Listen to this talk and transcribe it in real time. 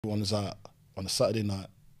Everyone was out on a Saturday night,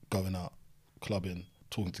 going out, clubbing,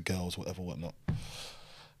 talking to girls, whatever, whatnot.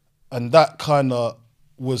 And that kind of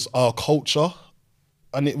was our culture.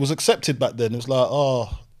 And it was accepted back then. It was like,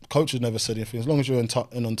 oh, coaches never said anything. As long as you're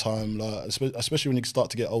in on time, like, especially when you start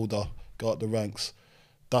to get older, go up the ranks,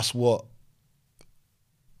 that's what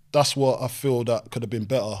I feel that could have been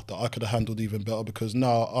better, that I could have handled even better, because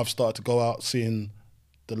now I've started to go out seeing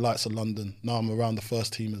the lights of London. Now I'm around the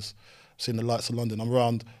first teamers, seeing the lights of London. I'm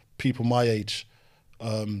around people my age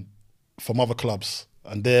from other clubs,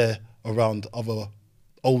 and they're around other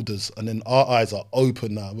olders, and then our eyes are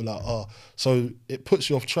open now. We're like, oh, so it puts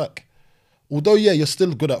you off track. Although, yeah, you're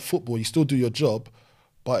still good at football, you still do your job,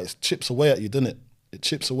 but it chips away at you, doesn't it? It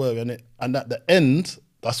chips away, and at the end,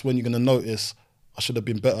 that's when you're going to notice I should have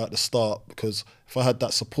been better at the start, because if I had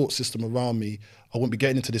that support system around me, I wouldn't be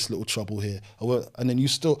getting into this little trouble here. And then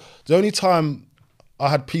the only time I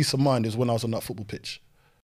had peace of mind is when I was on that football pitch.